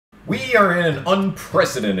We are in an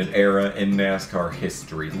unprecedented era in NASCAR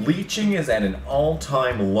history. Leaching is at an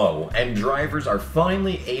all-time low, and drivers are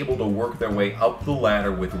finally able to work their way up the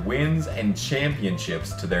ladder with wins and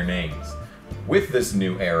championships to their names. With this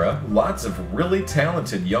new era, lots of really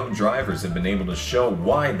talented young drivers have been able to show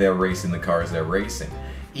why they're racing the cars they're racing,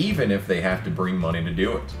 even if they have to bring money to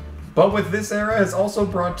do it. But with this era has also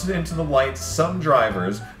brought into the light some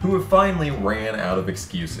drivers who have finally ran out of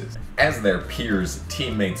excuses, as their peers,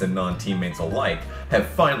 teammates, and non-teammates alike have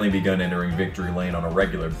finally begun entering victory lane on a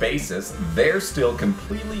regular basis. They're still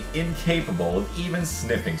completely incapable of even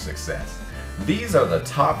sniffing success. These are the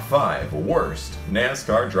top 5 worst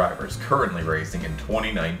NASCAR drivers currently racing in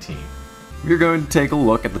 2019. We're going to take a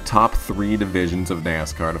look at the top 3 divisions of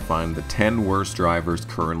NASCAR to find the 10 worst drivers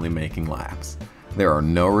currently making laps. There are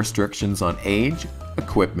no restrictions on age,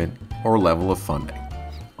 equipment, or level of funding.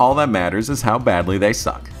 All that matters is how badly they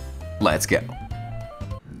suck. Let's go.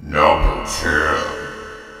 Number 10.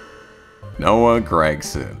 Noah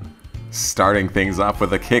Gragson. Starting things off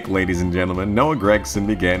with a kick, ladies and gentlemen, Noah Gragson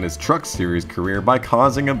began his Truck Series career by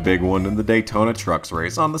causing a big one in the Daytona Trucks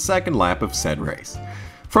race on the second lap of said race.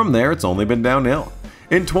 From there, it's only been downhill.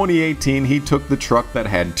 In 2018, he took the truck that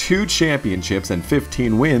had 2 championships and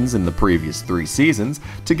 15 wins in the previous 3 seasons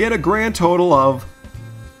to get a grand total of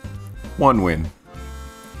 1 win.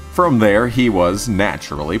 From there, he was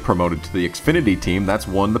naturally promoted to the Xfinity team that's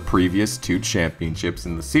won the previous 2 championships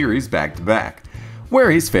in the series back-to-back,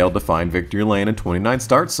 where he's failed to find victory lane in 29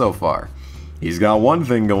 starts so far. He's got one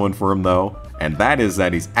thing going for him though, and that is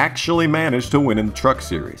that he's actually managed to win in the Truck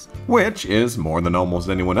Series, which is more than almost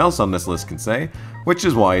anyone else on this list can say, which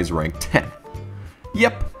is why he's ranked 10.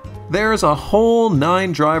 Yep, there's a whole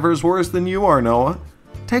 9 drivers worse than you are, Noah.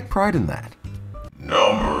 Take pride in that.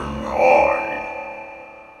 Number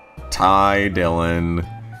 9. Ty Dillon.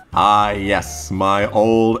 Ah yes, my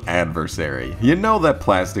old adversary. You know that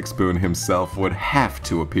Plastic Spoon himself would have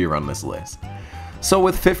to appear on this list. So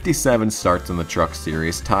with 57 starts in the Truck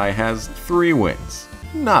Series, Ty has 3 wins.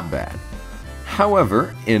 Not bad.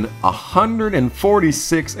 However, in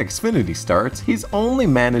 146 Xfinity starts, he's only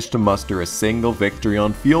managed to muster a single victory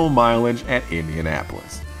on fuel mileage at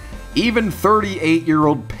Indianapolis. Even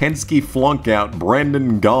 38-year-old Penske flunkout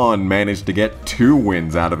Brendan Gaughan managed to get 2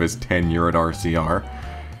 wins out of his tenure at RCR.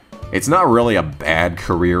 It's not really a bad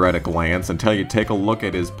career at a glance until you take a look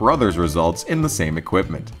at his brother's results in the same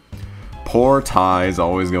equipment. Poor Ty's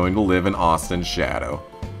always going to live in Austin's shadow,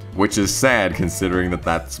 which is sad considering that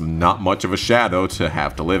that's not much of a shadow to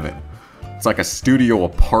have to live in. It's like a studio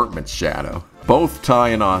apartment shadow. Both Ty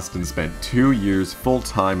and Austin spent 2 years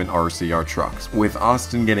full-time in RCR trucks, with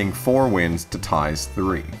Austin getting 4 wins to Ty's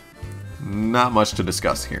 3. Not much to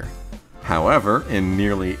discuss here. However, in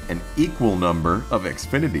nearly an equal number of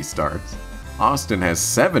Xfinity starts, Austin has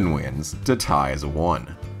 7 wins to Ty's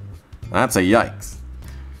 1. That's a yikes.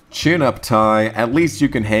 Chin up, Ty. At least you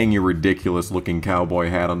can hang your ridiculous-looking cowboy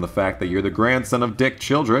hat on the fact that you're the grandson of Dick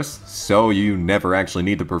Childress, so you never actually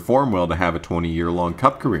need to perform well to have a 20-year-long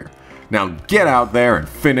Cup career. Now get out there and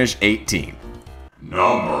finish 18.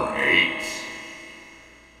 Number 8.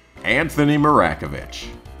 Anthony Marakovich.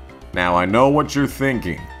 Now I know what you're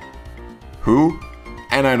thinking. Who?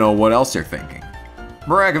 And I know what else you're thinking.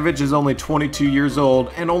 Marakovich is only 22 years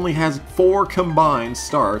old and only has 4 combined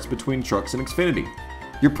starts between trucks and Xfinity.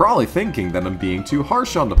 You're probably thinking that I'm being too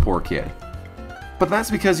harsh on the poor kid. But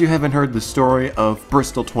that's because you haven't heard the story of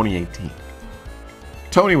Bristol 2018.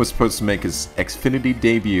 Tony was supposed to make his Xfinity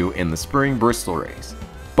debut in the spring Bristol race,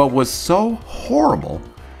 but was so horrible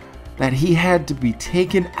that he had to be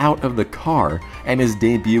taken out of the car and his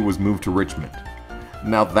debut was moved to Richmond.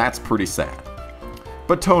 Now that's pretty sad.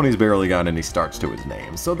 But Tony's barely got any starts to his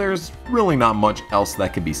name, so there's really not much else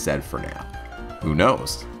that can be said for now. Who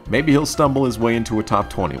knows? Maybe he'll stumble his way into a top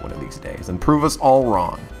 20 one of these days and prove us all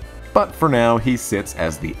wrong. But for now, he sits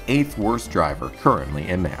as the 8th worst driver currently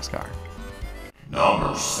in NASCAR.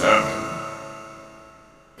 Number 7.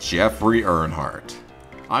 Jeffrey Earnhardt.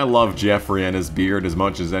 I love Jeffrey and his beard as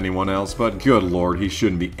much as anyone else, but good lord, he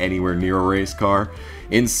shouldn't be anywhere near a race car.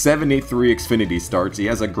 In 73 Xfinity starts, he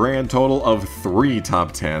has a grand total of 3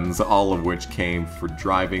 top 10s, all of which came for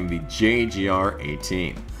driving the JGR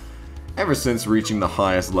 18. Ever since reaching the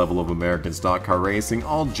highest level of American stock car racing,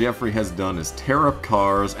 all Jeffrey has done is tear up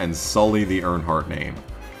cars and sully the Earnhardt name.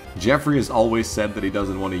 Jeffrey has always said that he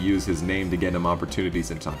doesn't want to use his name to get him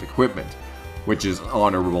opportunities in top equipment, which is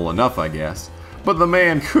honorable enough, I guess, but the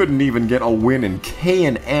man couldn't even get a win in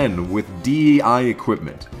K&N with DEI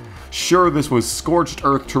equipment. Sure, this was scorched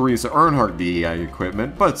earth Teresa Earnhardt DEI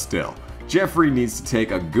equipment, but still, Jeffrey needs to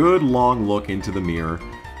take a good long look into the mirror,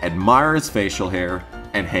 admire his facial hair,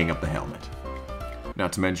 and hang up the helmet.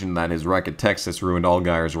 Not to mention that his wreck at Texas ruined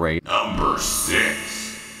Allgaier's race. Number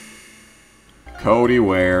 6. Cody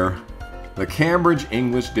Ware. The Cambridge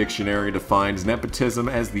English Dictionary defines nepotism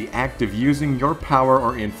as the act of using your power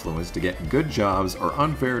or influence to get good jobs or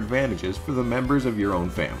unfair advantages for the members of your own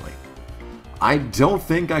family. I don't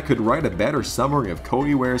think I could write a better summary of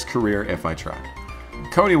Cody Ware's career if I tried.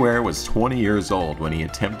 Cody Ware was 20 years old when he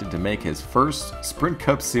attempted to make his first Sprint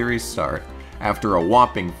Cup Series start after a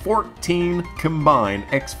whopping 14 combined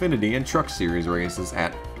Xfinity and Truck Series races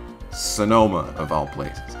at Sonoma, of all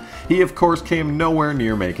places. He, of course, came nowhere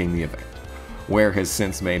near making the event. Ware has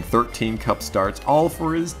since made 13 Cup starts, all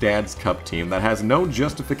for his dad's Cup team that has no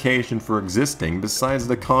justification for existing besides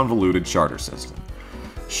the convoluted charter system.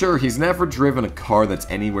 Sure, he's never driven a car that's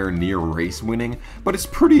anywhere near race winning, but it's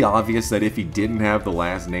pretty obvious that if he didn't have the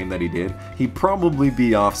last name that he did, he'd probably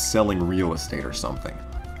be off selling real estate or something.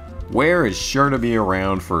 Ware is sure to be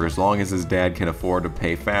around for as long as his dad can afford to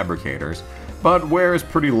pay fabricators, but Ware is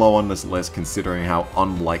pretty low on this list considering how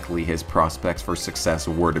unlikely his prospects for success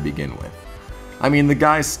were to begin with. I mean, the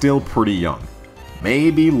guy's still pretty young.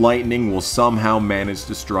 Maybe lightning will somehow manage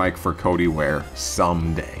to strike for Cody Ware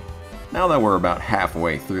someday. Now that we're about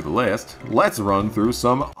halfway through the list, let's run through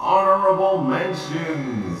some honorable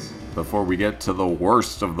mentions before we get to the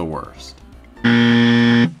worst of the worst.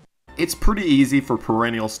 It's pretty easy for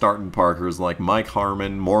perennial starting parkers like Mike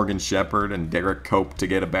Harmon, Morgan Shepherd, and Derek Cope to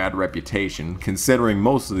get a bad reputation, considering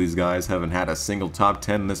most of these guys haven't had a single top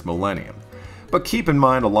 10 this millennium. But keep in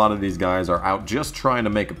mind a lot of these guys are out just trying to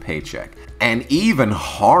make a paycheck. And even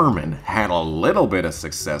Harmon had a little bit of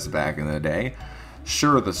success back in the day.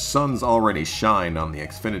 Sure, the sun's already shined on the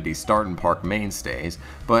Xfinity starting park mainstays,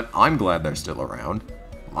 but I'm glad they're still around.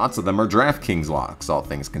 Lots of them are DraftKings locks, all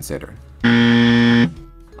things considered.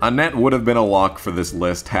 Annette would have been a lock for this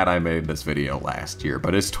list had I made this video last year,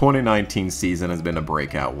 but his 2019 season has been a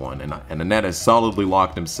breakout one, and Annette has solidly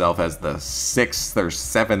locked himself as the 6th or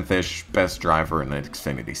 7th-ish best driver in the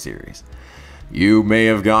Xfinity series. You may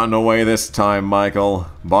have gotten away this time, Michael,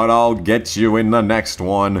 but I'll get you in the next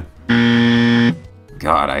one.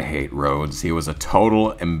 God, I hate Rhodes. He was a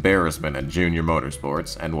total embarrassment at Junior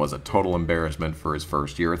Motorsports, and was a total embarrassment for his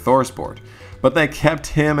first year at ThorSport. But they kept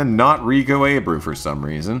him and not Rico Abreu for some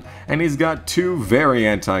reason, and he's got 2 very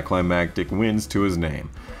anticlimactic wins to his name.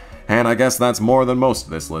 And I guess that's more than most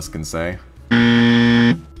of this list can say.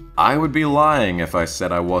 I would be lying if I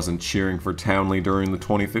said I wasn't cheering for Townley during the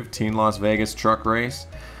 2015 Las Vegas truck race.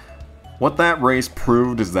 What that race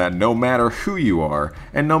proved is that no matter who you are,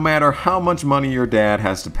 and no matter how much money your dad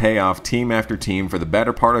has to pay off team after team for the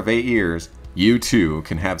better part of 8 years, you too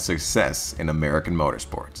can have success in American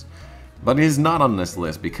motorsports. But he's not on this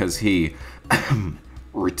list because he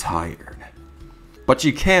retired. But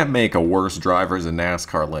you can't make a worst drivers in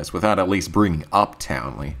NASCAR list without at least bringing up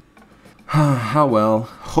Townley. How well,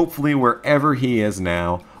 hopefully wherever he is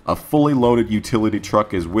now, a fully loaded utility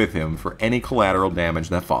truck is with him for any collateral damage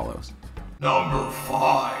that follows. Number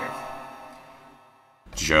 5.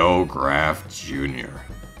 Joe Graff Jr.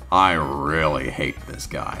 I really hate this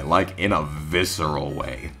guy, like in a visceral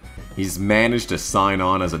way. He's managed to sign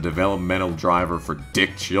on as a developmental driver for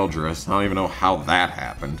Dick Childress. I don't even know how that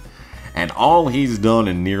happened. And all he's done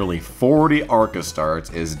in nearly 40 ARCA starts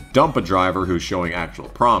is dump a driver who's showing actual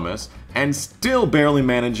promise, and still barely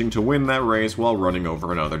managing to win that race while running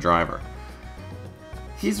over another driver.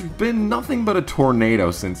 He's been nothing but a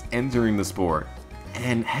tornado since entering the sport,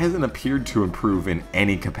 and hasn't appeared to improve in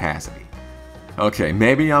any capacity. Okay,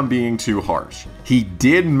 maybe I'm being too harsh. He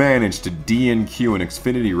did manage to DNQ an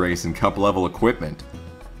Xfinity race in Cup level equipment.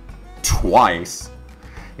 Twice.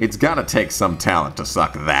 It's gotta take some talent to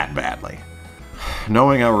suck that badly.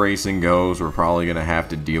 Knowing how racing goes, we're probably gonna have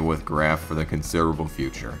to deal with Graff for the considerable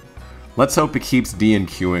future. Let's hope he keeps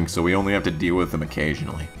DNQing so we only have to deal with him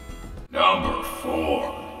occasionally. Number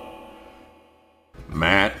 4.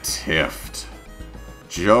 Matt Tifft.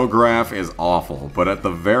 Joe Graff is awful, but at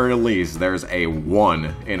the very least there's a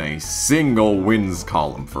 1 in a single wins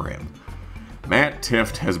column for him. Matt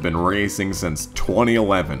Tifft has been racing since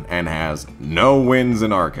 2011 and has no wins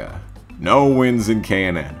in ARCA, no wins in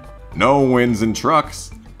K&N, no wins in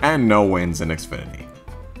trucks, and no wins in Xfinity.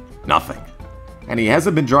 Nothing. And he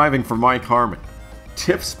hasn't been driving for Mike Harmon.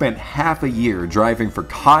 Tifft spent half a year driving for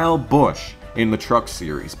Kyle Busch in the Truck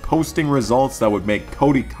Series, posting results that would make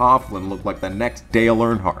Cody Coughlin look like the next Dale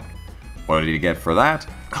Earnhardt. What did he get for that?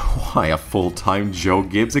 Why, a full-time Joe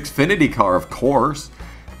Gibbs Xfinity car, of course.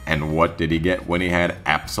 And what did he get when he had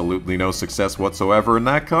absolutely no success whatsoever in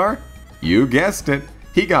that car? You guessed it,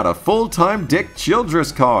 he got a full-time Dick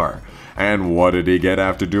Childress car. And what did he get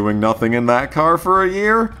after doing nothing in that car for a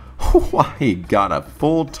year? Why, he got a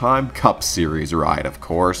full-time Cup Series ride, of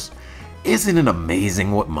course. Isn't it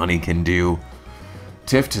amazing what money can do?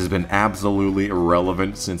 Tift has been absolutely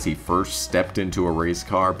irrelevant since he first stepped into a race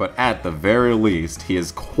car, but at the very least, he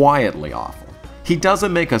is quietly awful. He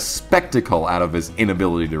doesn't make a spectacle out of his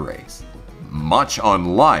inability to race. Much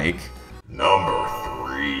unlike Number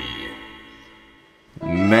 3.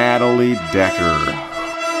 Natalie Decker.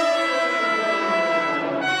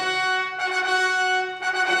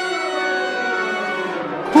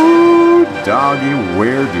 Ooh, doggy,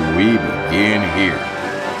 where do we begin here?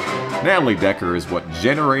 Natalie Decker is what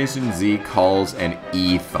Generation Z calls an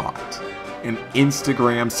e-thought. An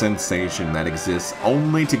Instagram sensation that exists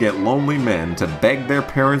only to get lonely men to beg their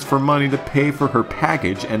parents for money to pay for her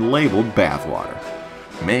packaged and labeled bathwater.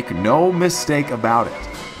 Make no mistake about it,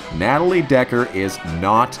 Natalie Decker is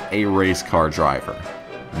not a race car driver.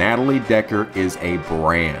 Natalie Decker is a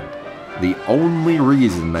brand. The only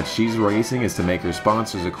reason that she's racing is to make her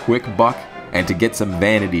sponsors a quick buck and to get some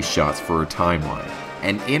vanity shots for her timeline.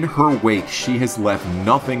 And in her wake, she has left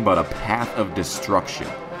nothing but a path of destruction.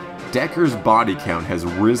 Decker's body count has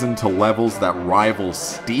risen to levels that rival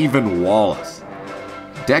Stephen Wallace.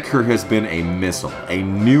 Decker has been a missile, a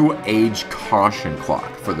new age caution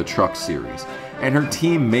clock for the truck series, and her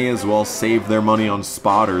team may as well save their money on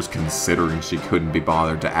spotters considering she couldn't be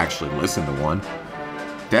bothered to actually listen to one.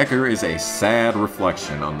 Decker is a sad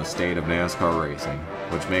reflection on the state of NASCAR racing,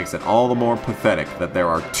 which makes it all the more pathetic that there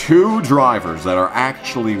are 2 drivers that are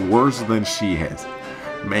actually worse than she is.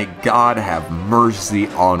 May God have mercy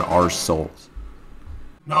on our souls.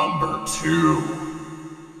 Number 2.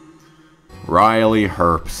 Riley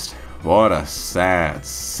Herbst. What a sad,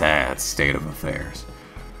 sad state of affairs.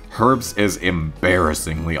 Herbst is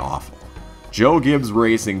embarrassingly awful. Joe Gibbs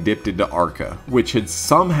Racing dipped into ARCA, which had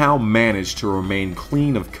somehow managed to remain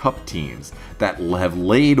clean of Cup teams that have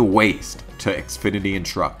laid waste to Xfinity and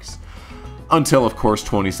trucks. Until, of course,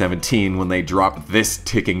 2017, when they dropped this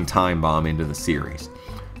ticking time bomb into the series.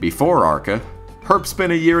 Before ARCA, Herb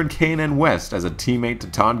spent a year in K&N West as a teammate to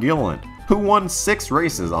Todd Gilliland, who won 6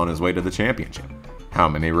 races on his way to the championship. How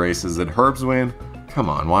many races did Herbst win? Come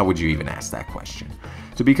on, why would you even ask that question?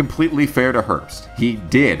 To be completely fair to Herbst, he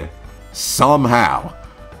did, somehow,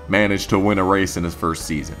 manage to win a race in his first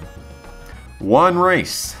season. 1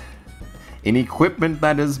 race. In equipment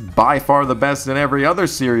that is by far the best in every other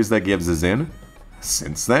series that Gibbs is in.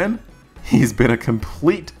 Since then, he's been a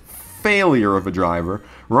complete failure of a driver,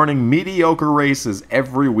 running mediocre races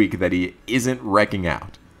every week that he isn't wrecking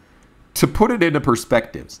out. To put it into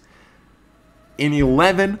perspectives, in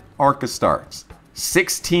 11 ARCA starts,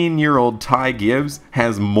 16-year-old Ty Gibbs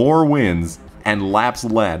has more wins and laps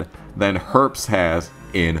led than Herbst has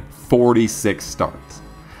in 46 starts.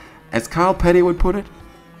 As Kyle Petty would put it,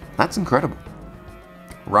 that's incredible.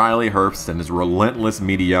 Riley Herbst and his relentless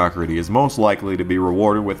mediocrity is most likely to be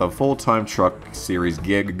rewarded with a full-time truck series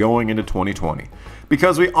gig going into 2020,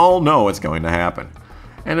 because we all know it's going to happen.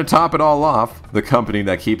 And to top it all off, the company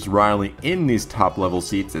that keeps Riley in these top-level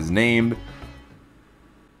seats is named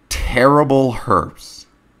Terrible Herbst.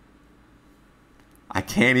 I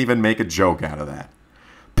can't even make a joke out of that.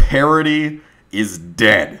 Parody is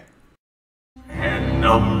dead. And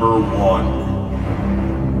number 1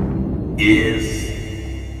 is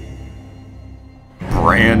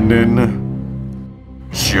Brandon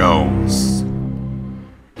Jones.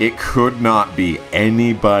 It could not be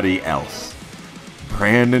anybody else.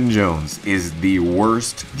 Brandon Jones is the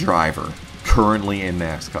worst driver currently in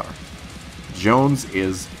NASCAR. Jones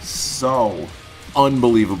is so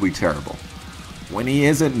unbelievably terrible. When he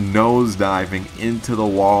isn't nosediving into the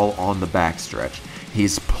wall on the backstretch,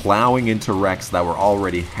 he's plowing into wrecks that were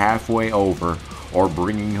already halfway over or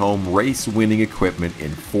bringing home race-winning equipment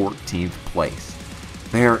in 14th place.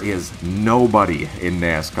 There is nobody in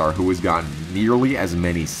NASCAR who has gotten nearly as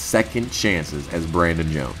many second chances as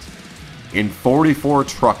Brandon Jones. In 44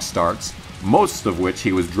 truck starts, most of which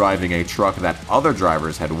he was driving a truck that other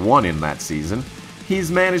drivers had won in that season,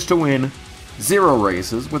 he's managed to win 0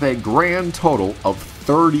 races with a grand total of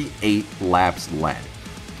 38 laps led.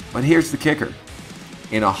 But here's the kicker.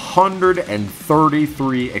 In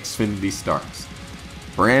 133 Xfinity starts,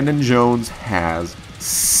 Brandon Jones has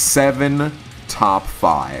 7 top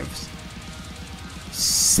 5s.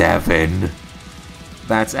 7.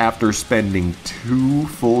 That's after spending 2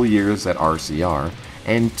 full years at RCR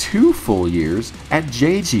and 2 full years at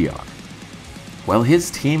JGR. While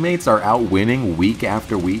his teammates are out winning week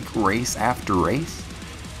after week, race after race,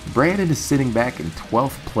 Brandon is sitting back in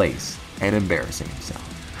 12th place and embarrassing himself.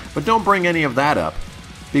 But don't bring any of that up,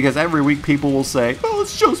 Because every week people will say, oh,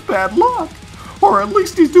 it's just bad luck. Or at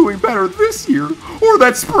least he's doing better this year. Or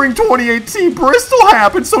that spring 2018 Bristol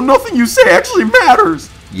happened, so nothing you say actually matters.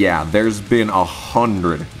 Yeah, there's been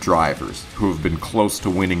 100 drivers who have been close to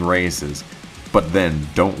winning races, but then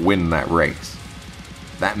don't win that race.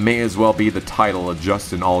 That may as well be the title of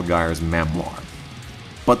Justin Allgaier's memoir.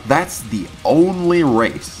 But that's the only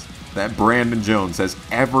race that Brandon Jones has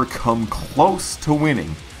ever come close to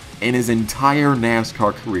winning in his entire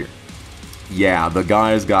NASCAR career. Yeah, the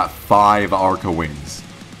guy's got 5 ARCA wins.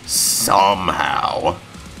 Somehow.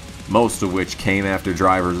 Most of which came after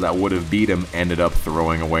drivers that would have beat him ended up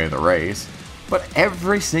throwing away the race. But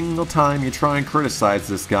every single time you try and criticize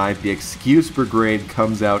this guy, the excuse brigade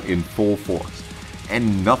comes out in full force.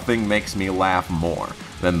 And nothing makes me laugh more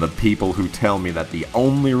than the people who tell me that the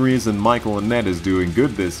only reason Michael Annett is doing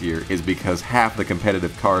good this year is because half the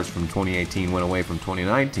competitive cars from 2018 went away from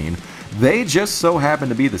 2019. They just so happen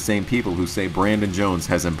to be the same people who say Brandon Jones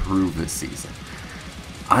has improved this season.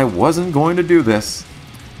 I wasn't going to do this,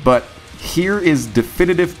 but here is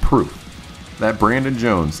definitive proof that Brandon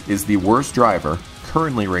Jones is the worst driver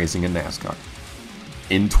currently racing in NASCAR.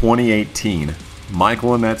 In 2018,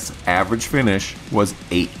 Michael Annett's average finish was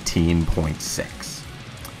 18.6.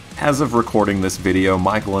 As of recording this video,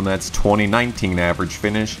 Michael Annett's 2019 average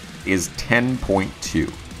finish is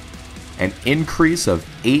 10.2, an increase of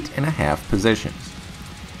 8.5 positions.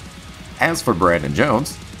 As for Brandon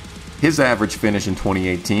Jones, his average finish in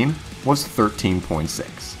 2018 was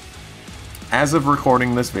 13.6. As of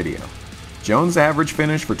recording this video, Jones' average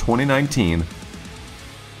finish for 2019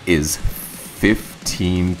 is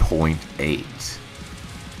 15.8.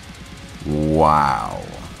 Wow.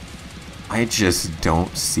 I just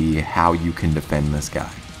don't see how you can defend this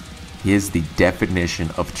guy. He is the definition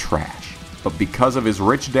of trash. But because of his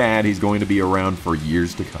rich dad, he's going to be around for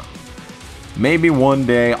years to come. Maybe one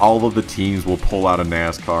day all of the teams will pull out of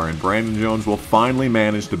NASCAR and Brandon Jones will finally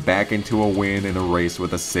manage to back into a win in a race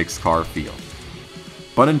with a 6-car field.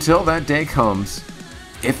 But until that day comes,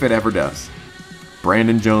 if it ever does,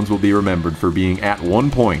 Brandon Jones will be remembered for being at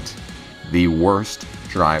one point the worst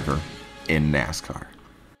driver in NASCAR.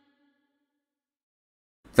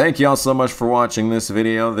 Thank you all so much for watching this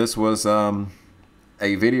video. This was a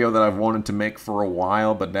video that I've wanted to make for a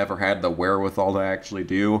while but never had the wherewithal to actually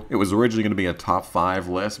do. It was originally going to be a top 5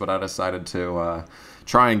 list, but I decided to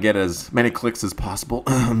try and get as many clicks as possible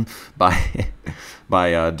by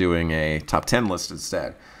doing a top 10 list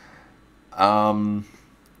instead. I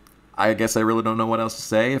guess I really don't know what else to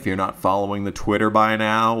say. If you're not following the Twitter by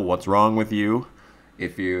now, what's wrong with you?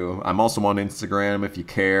 I'm also on Instagram if you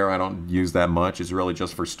care. I don't use that much. It's really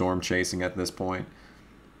just for storm chasing at this point.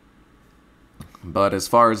 But as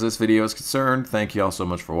far as this video is concerned, thank you all so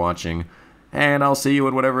much for watching, and I'll see you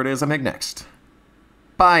at whatever it is I make next.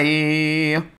 Bye!